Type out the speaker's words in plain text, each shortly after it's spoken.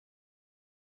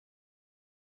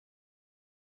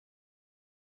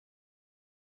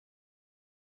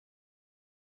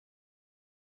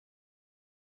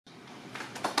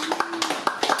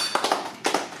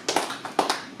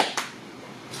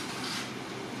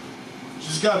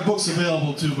She's got books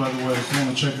available too, by the way, if you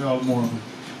want to check out more of them.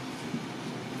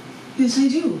 Yes, I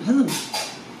do. Hello.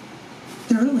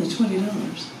 They're only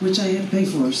 $20, which I had to pay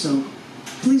for, so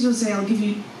please don't say I'll give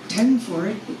you 10 for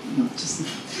it. No, just,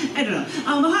 I don't know.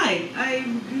 Hi,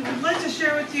 I'd like to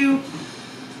share with you,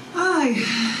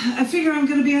 I figure I'm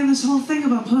going to be on this whole thing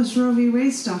about post-Roe v.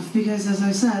 Wade stuff, because as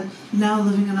I said, now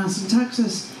living in Austin,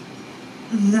 Texas,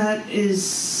 that is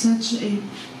such a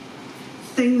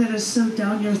thing that is so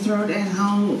down your throat, and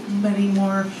how many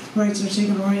more rights are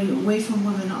taken away from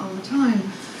women all the time.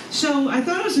 So I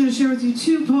thought I was going to share with you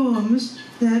two poems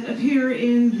that appear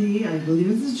in the, I believe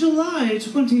it's the July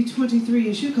 2023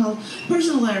 issue called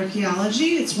Personal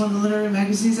Archaeology. It's one of the literary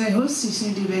magazines I host,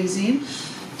 cc&d magazine.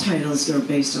 Titles are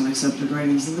based on accepted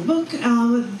writings in the book.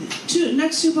 The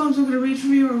next two poems I'm going to read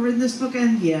from you are in this book,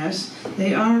 and yes,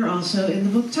 they are also in the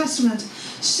book Testament.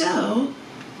 So,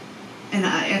 and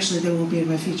actually they won't be in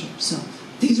my feature, so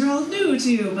these are all new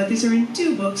to you, but these are in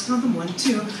two books, count them 1,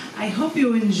 2. I hope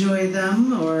you enjoy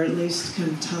them, or at least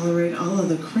can tolerate all of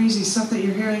the crazy stuff that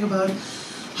you're hearing about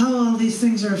how all these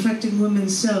things are affecting women.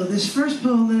 So this first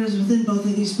poem that is within both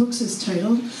of these books is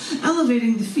titled,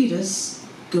 Elevating the Fetus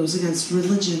Goes Against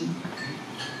Religion.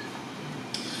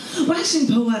 Waxing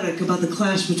poetic about the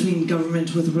clash between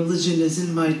government with religion is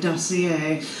in my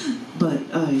dossier, but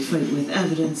I fight with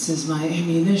evidence as my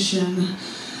ammunition.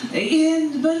 But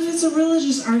if it's a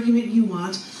religious argument you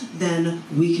want, then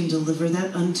we can deliver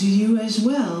that unto you as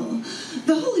well.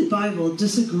 The Holy Bible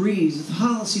disagrees with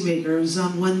policymakers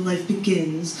on when life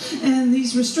begins, and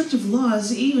these restrictive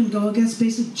laws even go against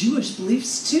basic Jewish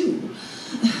beliefs too.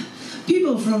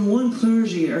 People from one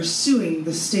clergy are suing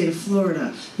the state of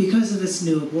Florida because of its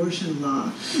new abortion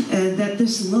law, and that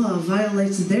this law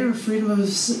violates their freedom of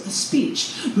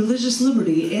speech, religious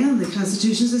liberty, and the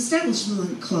Constitution's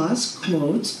Establishment Clause,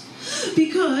 quote,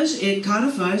 because it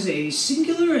codifies a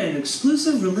singular and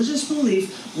exclusive religious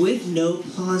belief with no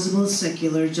plausible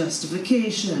secular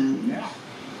justification. Yeah.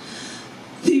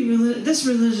 This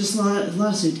religious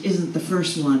lawsuit isn't the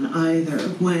first one either.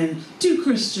 When 2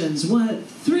 Christians,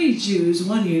 3 Jews,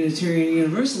 1 Unitarian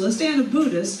Universalist, and a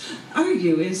Buddhist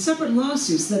argue in separate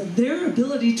lawsuits that their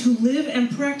ability to live and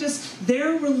practice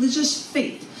their religious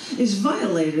faith is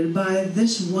violated by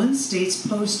this one state's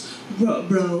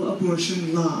post-Roe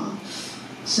abortion law.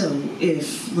 So,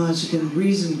 if logic and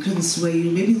reason couldn't sway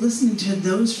you, maybe listening to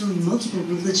those from multiple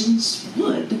religions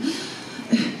would.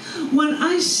 When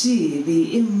I see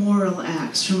the immoral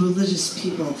acts from religious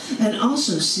people, and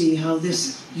also see how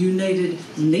this united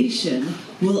nation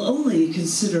will only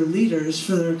consider leaders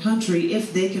for their country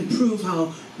if they can prove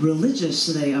how religious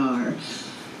they are,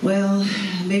 well,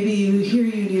 maybe you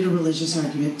need a religious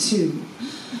argument too.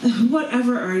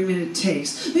 Whatever argument it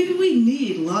takes. Maybe we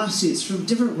need lawsuits from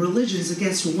different religions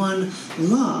against one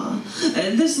law.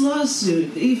 These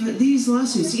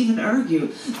lawsuits even argue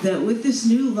that with this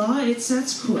new law, it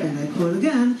sets, and I quote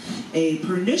again, a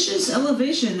pernicious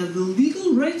elevation of the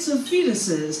legal rights of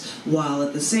fetuses, while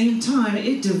at the same time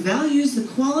it devalues the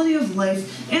quality of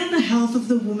life and the health of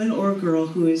the woman or girl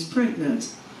who is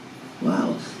pregnant.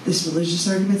 Wow, this religious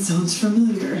argument sounds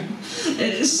familiar.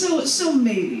 So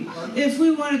maybe, if we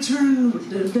want to turn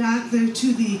back there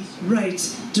to the right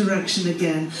direction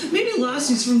again, maybe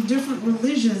lawsuits from different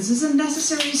religions is a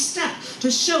necessary step to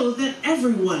show that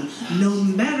everyone, no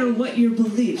matter what your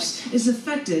beliefs, is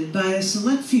affected by a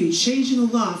select few changing a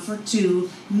law for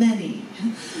too many.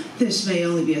 This may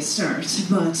only be a start,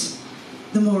 but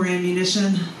the more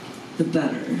ammunition, the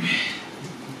better.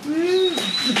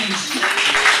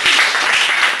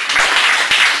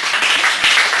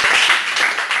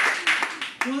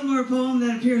 One more poem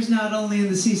that appears not only in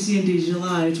the cc&d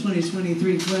July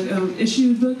 2023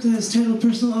 issue book that is titled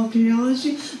Personal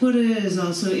Archaeology, but it is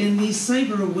also in the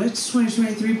Cyber Wits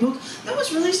 2023 book that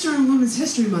was released during Women's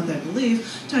History Month, I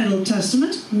believe, titled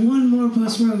Testament. One more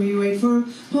post-Roe v. Wade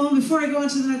poem before I go on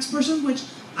to the next person, which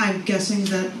I'm guessing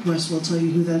that Wes will tell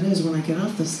you who that is when I get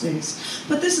off the stage.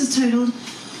 But this is titled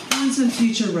Once and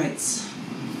Future Rights.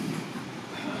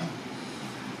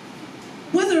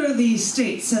 Whether the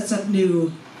state sets up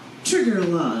new trigger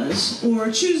laws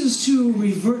or chooses to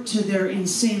revert to their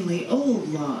insanely old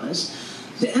laws,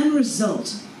 the end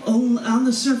result on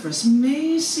the surface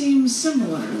may seem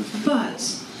similar, but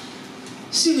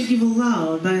see what you've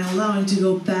allowed by allowing to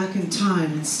go back in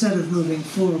time instead of moving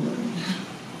forward.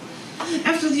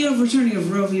 After the overturning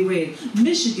of Roe v. Wade,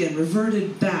 Michigan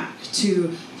reverted back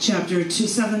to Chapter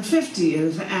 750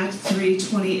 of Act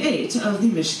 328 of the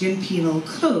Michigan Penal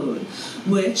Code,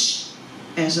 which,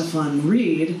 as a fun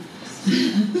read,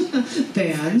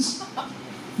 bans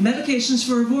medications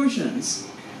for abortions,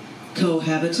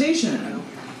 cohabitation,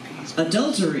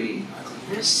 adultery,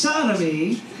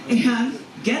 sodomy, and,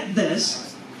 get this,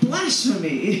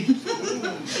 blasphemy.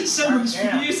 So much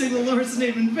for using the Lord's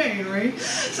name in vain, right?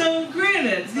 So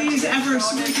granted, these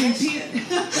ever-sweeping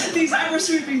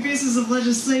pieces of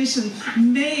legislation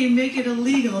may make it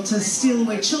illegal to steal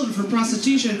away children for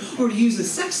prostitution or to use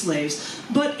as sex slaves,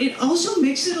 but it also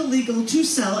makes it illegal to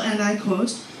sell, and I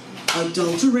quote,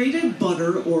 adulterated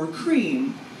butter or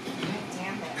cream.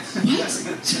 What?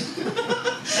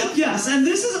 Yes, and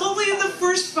this is only in the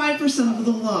first 5% of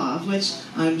the law, which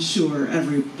I'm sure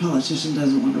every politician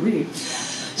doesn't want to read.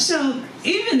 So,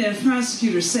 even if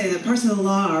prosecutors say that parts of the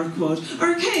law are, quote,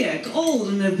 archaic, old,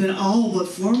 and have been all but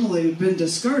formally been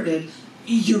discarded,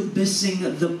 you're missing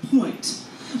the point.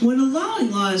 When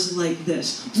allowing laws like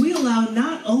this, we allow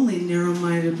not only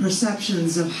narrow-minded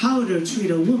perceptions of how to treat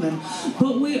a woman,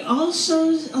 but we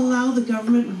also allow the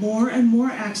government more and more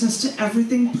access to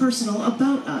everything personal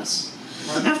about us.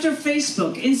 After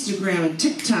Facebook, Instagram, and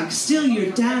TikTok steal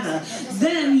your data,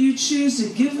 then you choose to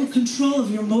give control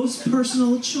of your most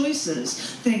personal choices,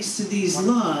 thanks to these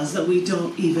laws that we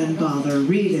don't even bother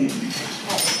reading.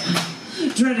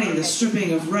 Dreading the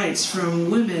stripping of rights from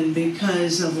women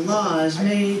because of laws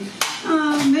many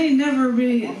never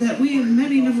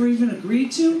even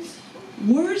agreed to.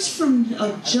 Words from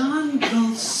John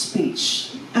Galt's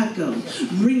speech echo,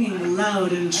 ringing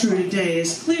loud and true today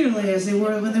as clearly as they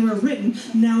were when they were written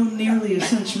now nearly a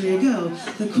century ago.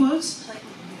 The quotes,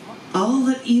 all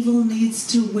that evil needs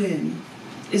to win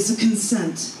is the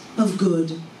consent of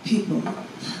good people.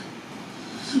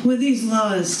 When these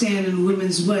laws stand in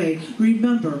women's way,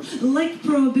 remember, like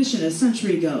prohibition a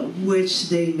century ago, which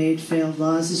they made failed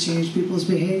laws to change people's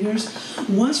behaviors,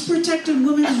 once protected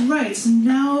women's rights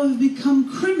now have become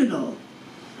criminal.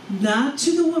 Not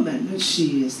to the woman,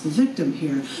 she is the victim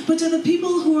here, but to the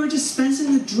people who are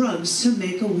dispensing the drugs to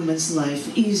make a woman's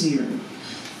life easier.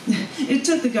 It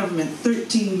took the government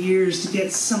 13 years to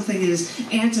get something as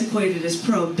antiquated as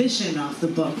prohibition off the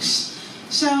books.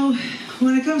 So,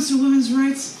 when it comes to women's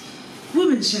rights,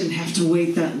 women shouldn't have to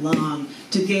wait that long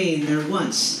to gain their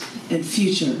once and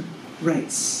future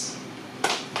rights.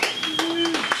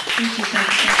 Thank you,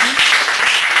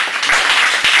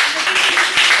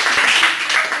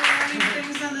 running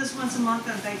things on this once a month,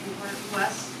 and thank you for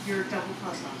Wes, your double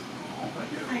plus one.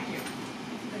 Thank you.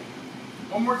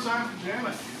 One more time for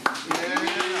Janet.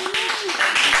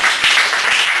 Yeah.